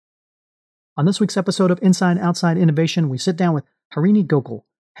On this week's episode of Inside Outside Innovation, we sit down with Harini Gokul,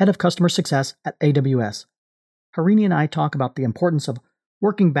 Head of Customer Success at AWS. Harini and I talk about the importance of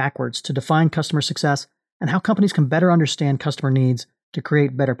working backwards to define customer success and how companies can better understand customer needs to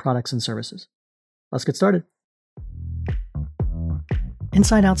create better products and services. Let's get started.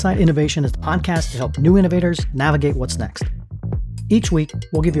 Inside Outside Innovation is the podcast to help new innovators navigate what's next. Each week,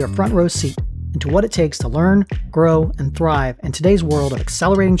 we'll give you a front row seat into what it takes to learn, grow, and thrive in today's world of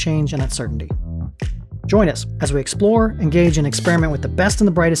accelerating change and uncertainty. Join us as we explore, engage, and experiment with the best and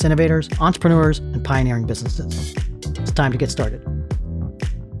the brightest innovators, entrepreneurs, and pioneering businesses. It's time to get started.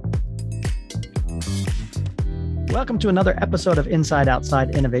 Welcome to another episode of Inside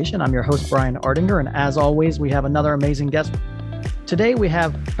Outside Innovation. I'm your host, Brian Ardinger, and as always, we have another amazing guest. Today, we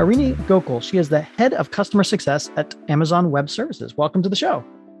have Harini Gokul. She is the Head of Customer Success at Amazon Web Services. Welcome to the show.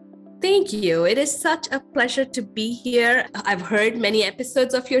 Thank you. It is such a pleasure to be here. I've heard many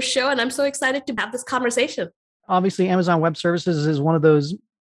episodes of your show, and I'm so excited to have this conversation. Obviously, Amazon Web Services is one of those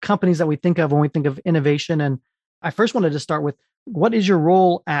companies that we think of when we think of innovation. And I first wanted to start with, what is your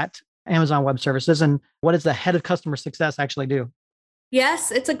role at Amazon Web Services, and what does the Head of Customer Success actually do? Yes,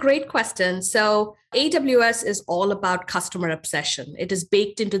 it's a great question. So AWS is all about customer obsession. It is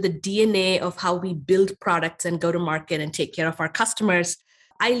baked into the DNA of how we build products and go to market and take care of our customers.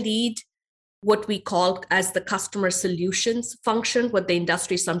 I lead what we call as the customer solutions function, what the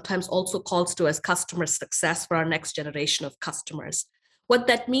industry sometimes also calls to as customer success for our next generation of customers. What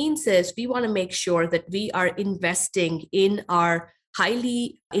that means is we want to make sure that we are investing in our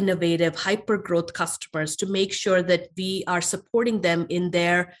highly innovative, hyper-growth customers to make sure that we are supporting them in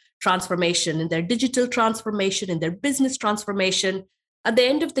their transformation, in their digital transformation, in their business transformation. At the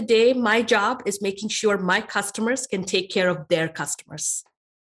end of the day, my job is making sure my customers can take care of their customers.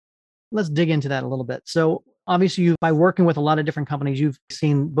 Let's dig into that a little bit. So obviously, by working with a lot of different companies, you've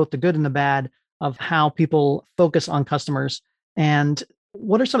seen both the good and the bad of how people focus on customers. And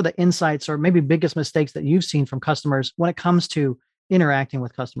what are some of the insights or maybe biggest mistakes that you've seen from customers when it comes to interacting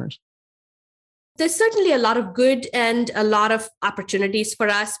with customers? There's certainly a lot of good and a lot of opportunities for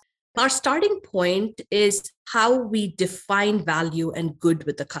us. Our starting point is how we define value and good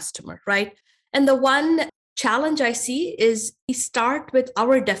with the customer, right? And the one challenge I see is we start with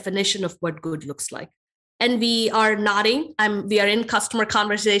our definition of what good looks like. And we are nodding. We are in customer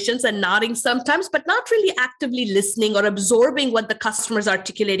conversations and nodding sometimes, but not really actively listening or absorbing what the customer's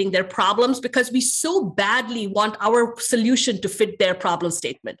articulating their problems, because we so badly want our solution to fit their problem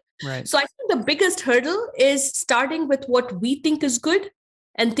statement. Right. So I think the biggest hurdle is starting with what we think is good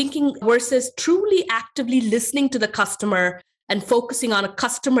and thinking versus truly actively listening to the customer and focusing on a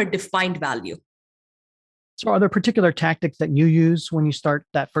customer-defined value. So are there particular tactics that you use when you start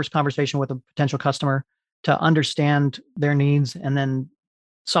that first conversation with a potential customer to understand their needs and then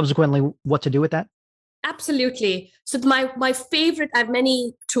subsequently what to do with that? Absolutely. So my favorite, I have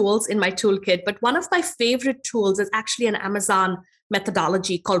many tools in my toolkit, but one of my favorite tools is actually an Amazon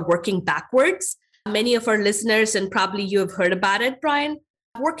methodology called working backwards. Many of our listeners, and probably you have heard about it, Brian.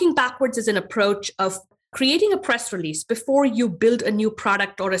 Working backwards is an approach of creating a press release before you build a new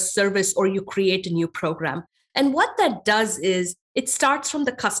product or a service or you create a new program. And what that does is it starts from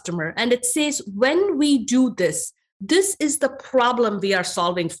the customer and it says, when we do this, this is the problem we are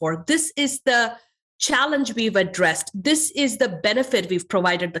solving for. This is the challenge we've addressed. This is the benefit we've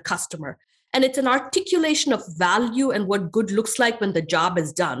provided the customer. And it's an articulation of value and what good looks like when the job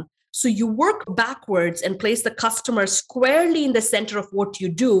is done. So you work backwards and place the customer squarely in the center of what you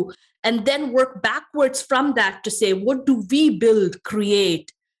do, and then work backwards from that to say, what do we build,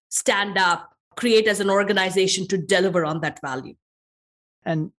 create, stand up, create as an organization to deliver on that value?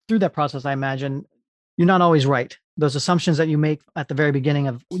 And through that process, I imagine you're not always right. Those assumptions that you make at the very beginning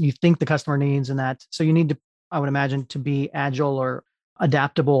of what you think the customer needs and that. So you need to, I would imagine, to be agile or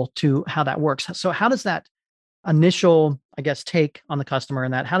adaptable to how that works. So how does that initial, take on the customer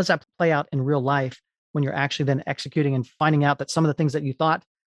and that, how does that play out in real life when you're actually then executing and finding out that some of the things that you thought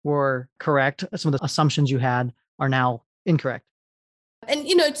were correct, some of the assumptions you had are now incorrect? And,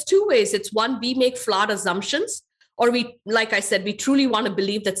 it's two ways. It's one, we make flawed assumptions, or we, like I said, we truly want to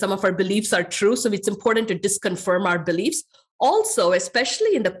believe that some of our beliefs are true. So it's important to disconfirm our beliefs. Also,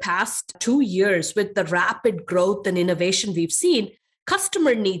 especially in the past 2 years with the rapid growth and innovation we've seen,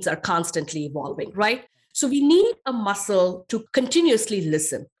 customer needs are constantly evolving, right? So we need a muscle to continuously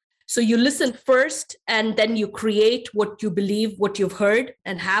listen. So you listen first, and then you create what you believe, what you've heard,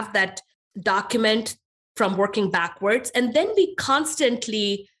 and have that document from working backwards. And then we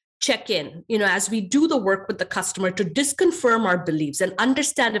constantly check in, as we do the work with the customer to disconfirm our beliefs and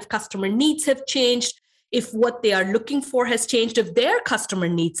understand if customer needs have changed, if what they are looking for has changed, if their customer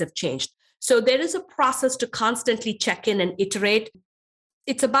needs have changed. So there is a process to constantly check in and iterate.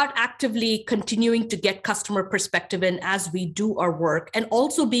 It's about actively continuing to get customer perspective in as we do our work, and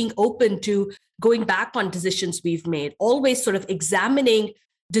also being open to going back on decisions we've made, always sort of examining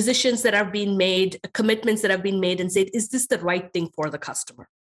decisions that have been made, commitments that have been made, and say, is this the right thing for the customer?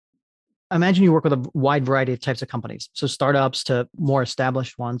 I imagine you work with a wide variety of types of companies, so startups to more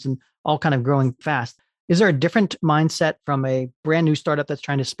established ones, and all kind of growing fast. Is there a different mindset from a brand new startup that's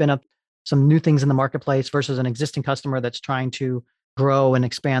trying to spin up some new things in the marketplace versus an existing customer that's trying to grow and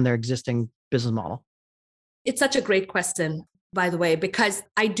expand their existing business model? It's such a great question, by the way, because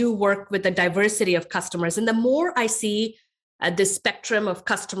I do work with a diversity of customers. And the more I see this spectrum of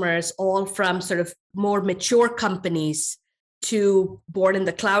customers, all from sort of more mature companies to born in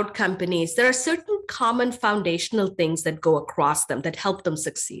the cloud companies, there are certain common foundational things that go across them that help them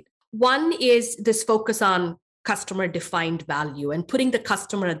succeed. One is this focus on customer defined value and putting the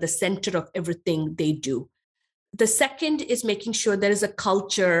customer at the center of everything they do. The second is making sure there is a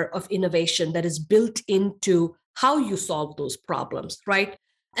culture of innovation that is built into how you solve those problems, right?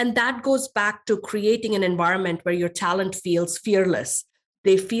 And that goes back to creating an environment where your talent feels fearless.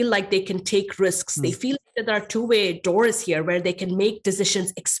 They feel like they can take risks. They feel that there are two-way doors here where they can make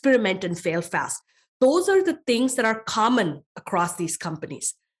decisions, experiment, and fail fast. Those are the things that are common across these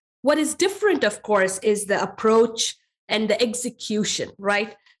companies. What is different, of course, is the approach and the execution,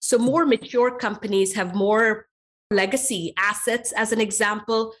 right? So more mature companies have more legacy assets, as an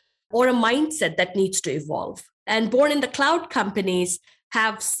example, or a mindset that needs to evolve. And born in the cloud companies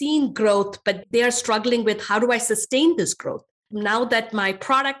have seen growth, but they are struggling with, how do I sustain this growth? Now that my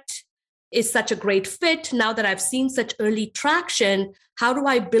product is such a great fit, now that I've seen such early traction, how do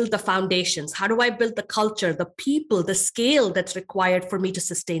I build the foundations? How do I build the culture, the people, the scale that's required for me to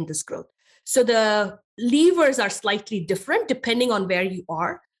sustain this growth? So the levers are slightly different depending on where you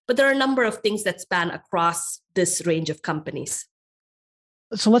are, but there are a number of things that span across this range of companies.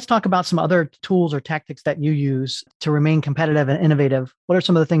 So let's talk about some other tools or tactics that you use to remain competitive and innovative. What are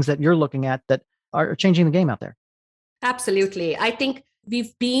some of the things that you're looking at that are changing the game out there? Absolutely. I think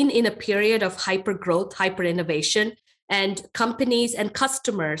we've been in a period of hyper growth, hyper innovation, and companies and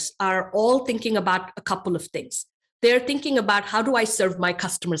customers are all thinking about a couple of things. They're thinking about, how do I serve my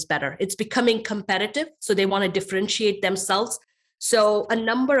customers better? It's becoming competitive, so they want to differentiate themselves. So a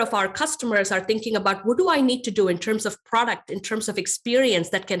number of our customers are thinking about, what do I need to do in terms of product, in terms of experience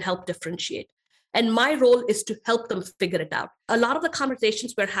that can help differentiate? And my role is to help them figure it out. A lot of the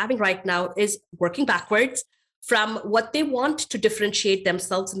conversations we're having right now is working backwards from what they want to differentiate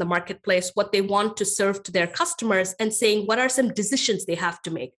themselves in the marketplace, what they want to serve to their customers, and saying, what are some decisions they have to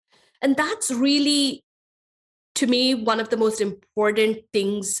make? And that's really, to me, one of the most important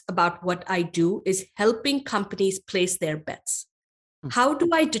things about what I do is helping companies place their bets. How do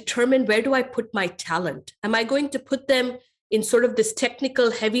I determine, where do I put my talent? Am I going to put them in sort of this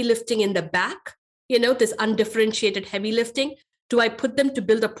technical heavy lifting in the back, this undifferentiated heavy lifting? Do I put them to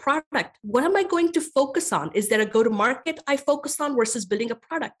build a product? What am I going to focus on? Is there a go-to-market I focus on versus building a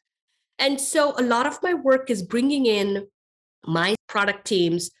product? And so a lot of my work is bringing in my product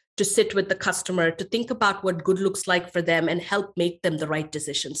teams to sit with the customer, to think about what good looks like for them and help make them the right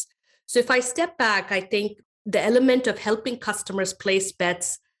decisions. So if I step back, I think the element of helping customers place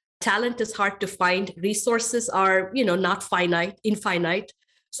bets, talent is hard to find, resources are, not infinite.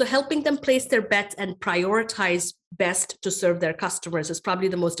 So helping them place their bets and prioritize best to serve their customers is probably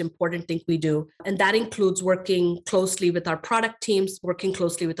the most important thing we do. And that includes working closely with our product teams, working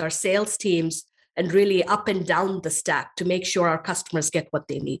closely with our sales teams, and really up and down the stack to make sure our customers get what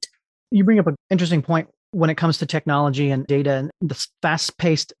they need. You bring up an interesting point when it comes to technology and data and the fast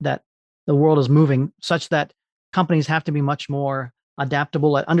paced that the world is moving, such that companies have to be much more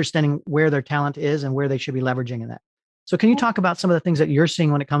adaptable at understanding where their talent is and where they should be leveraging in that. So can you talk about some of the things that you're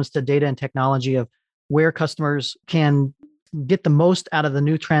seeing when it comes to data and technology, of where customers can get the most out of the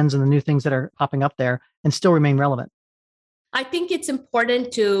new trends and the new things that are popping up there and still remain relevant? I think it's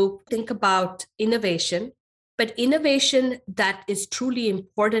important to think about innovation, but innovation that is truly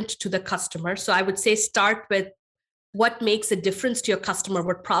important to the customer. So I would say start with what makes a difference to your customer,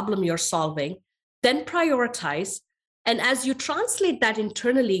 what problem you're solving, then prioritize. And as you translate that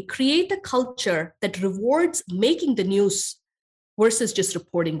internally, create a culture that rewards making the news versus just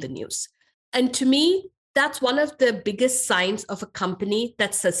reporting the news. And to me, that's one of the biggest signs of a company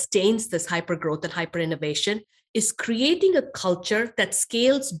that sustains this hyper growth and hyper innovation, is creating a culture that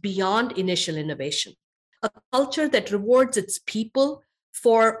scales beyond initial innovation, a culture that rewards its people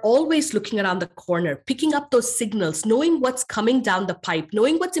for always looking around the corner, picking up those signals, knowing what's coming down the pipe,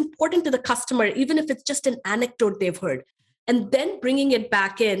 knowing what's important to the customer, even if it's just an anecdote they've heard. and then bringing it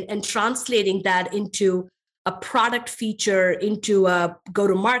back in and translating that into a product feature, into a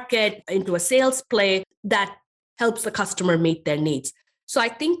go-to-market, into a sales play that helps the customer meet their needs. So I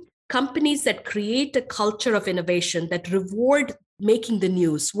think companies that create a culture of innovation that reward making the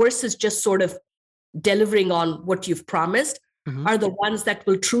news versus just sort of delivering on what you've promised are the ones that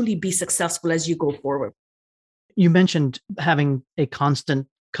will truly be successful as you go forward. You mentioned having a constant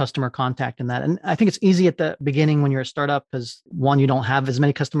customer contact in that. And I think it's easy at the beginning when you're a startup because one, you don't have as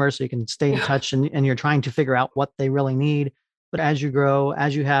many customers, so you can stay in touch and you're trying to figure out what they really need. But as you grow,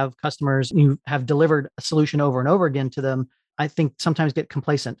 as you have customers, you have delivered a solution over and over again to them, I think sometimes get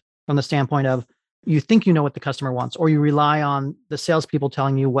complacent from the standpoint of you think you know what the customer wants, or you rely on the salespeople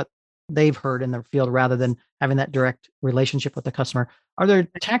telling you what they've heard in their field rather than having that direct relationship with the customer. Are there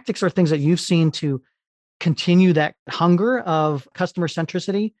tactics or things that you've seen to continue that hunger of customer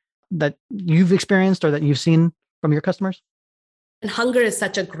centricity that you've experienced or that you've seen from your customers? And hunger is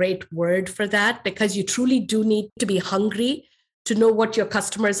such a great word for that, because you truly do need to be hungry to know what your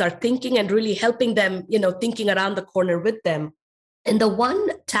customers are thinking and really helping them, thinking around the corner with them. And the one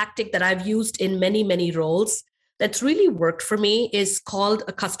tactic that I've used in many, many roles that's really worked for me is called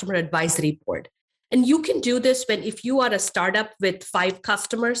a customer advisory board. And you can do this if you are a startup with 5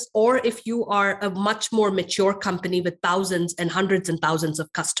 customers, or if you are a much more mature company with thousands and hundreds and thousands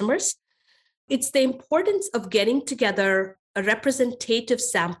of customers. It's the importance of getting together a representative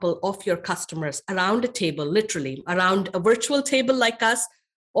sample of your customers around a table, literally around a virtual table like us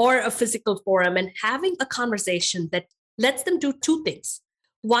or a physical forum, and having a conversation that lets them do 2 things.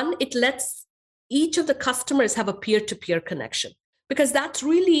 One, it lets each of the customers have a peer-to-peer connection, because that's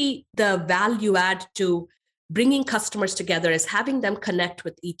really the value add to bringing customers together, is having them connect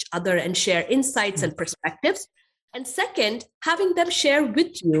with each other and share insights and perspectives. And second, having them share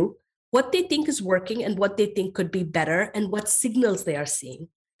with you what they think is working and what they think could be better and what signals they are seeing.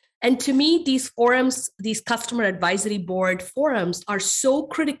 And to me, these forums, these customer advisory board forums, are so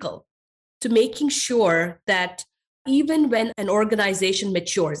critical to making sure that even when an organization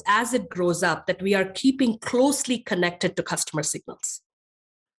matures, as it grows up, that we are keeping closely connected to customer signals.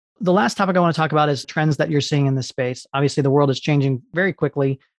 The last topic I want to talk about is trends that you're seeing in this space. Obviously, the world is changing very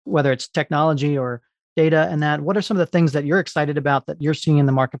quickly, whether it's technology or data and that. What are some of the things that you're excited about that you're seeing in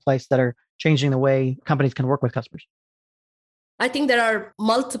the marketplace that are changing the way companies can work with customers? I think there are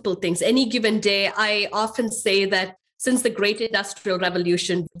multiple things. Any given day, I often say that since the Great Industrial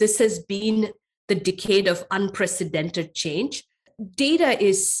Revolution, this has been the decade of unprecedented change. Data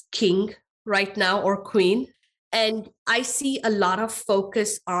is king right now, or queen. And I see a lot of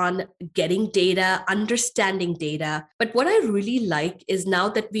focus on getting data, understanding data. But what I really like is now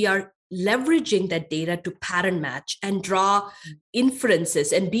that we are leveraging that data to pattern match and draw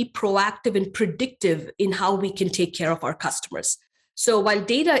inferences and be proactive and predictive in how we can take care of our customers. So while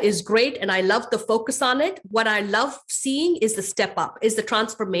data is great and I love the focus on it, what I love seeing is the step up, is the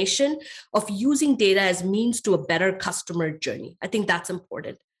transformation of using data as means to a better customer journey. I think that's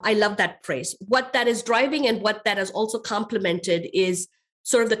important. I love that phrase. What that is driving and what that has also complemented is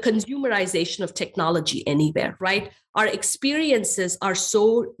sort of the consumerization of technology anywhere, right? Our experiences are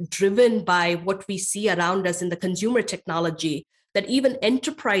so driven by what we see around us in the consumer technology that even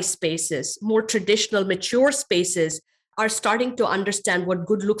enterprise spaces, more traditional, mature spaces, are starting to understand what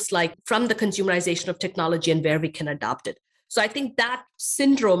good looks like from the consumerization of technology and where we can adopt it. So I think that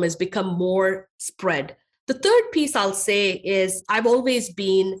syndrome has become more spread. The third piece I'll say is I've always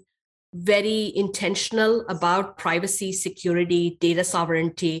been very intentional about privacy, security, data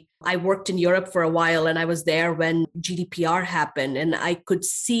sovereignty. I worked in Europe for a while and I was there when GDPR happened. And I could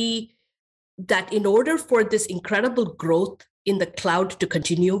see that in order for this incredible growth in the cloud to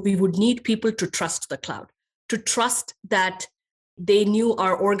continue, we would need people to trust the cloud, to trust that they knew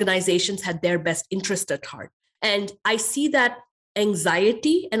our organizations had their best interest at heart. And I see that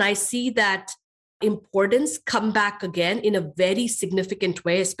anxiety and I see that importance come back again in a very significant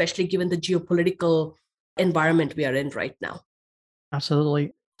way, especially given the geopolitical environment we are in right now.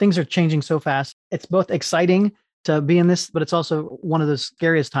 Absolutely. Things are changing so fast. It's both exciting to be in this, but it's also one of the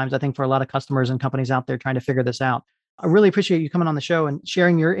scariest times, I think, for a lot of customers and companies out there trying to figure this out. I really appreciate you coming on the show and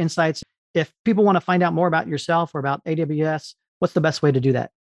sharing your insights. If people want to find out more about yourself or about AWS, what's the best way to do that?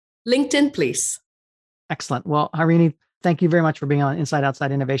 LinkedIn, please. Excellent. Well, Harini, thank you very much for being on Inside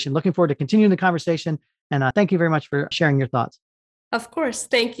Outside Innovation. Looking forward to continuing the conversation. And thank you very much for sharing your thoughts. Of course.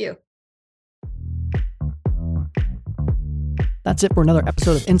 Thank you. That's it for another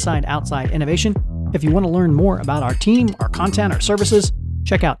episode of Inside Outside Innovation. If you want to learn more about our team, our content, our services,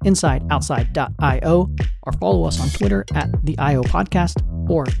 check out insideoutside.io or follow us on Twitter @the IO Podcast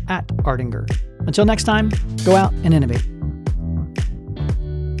or @Ardinger. Until next time, go out and innovate.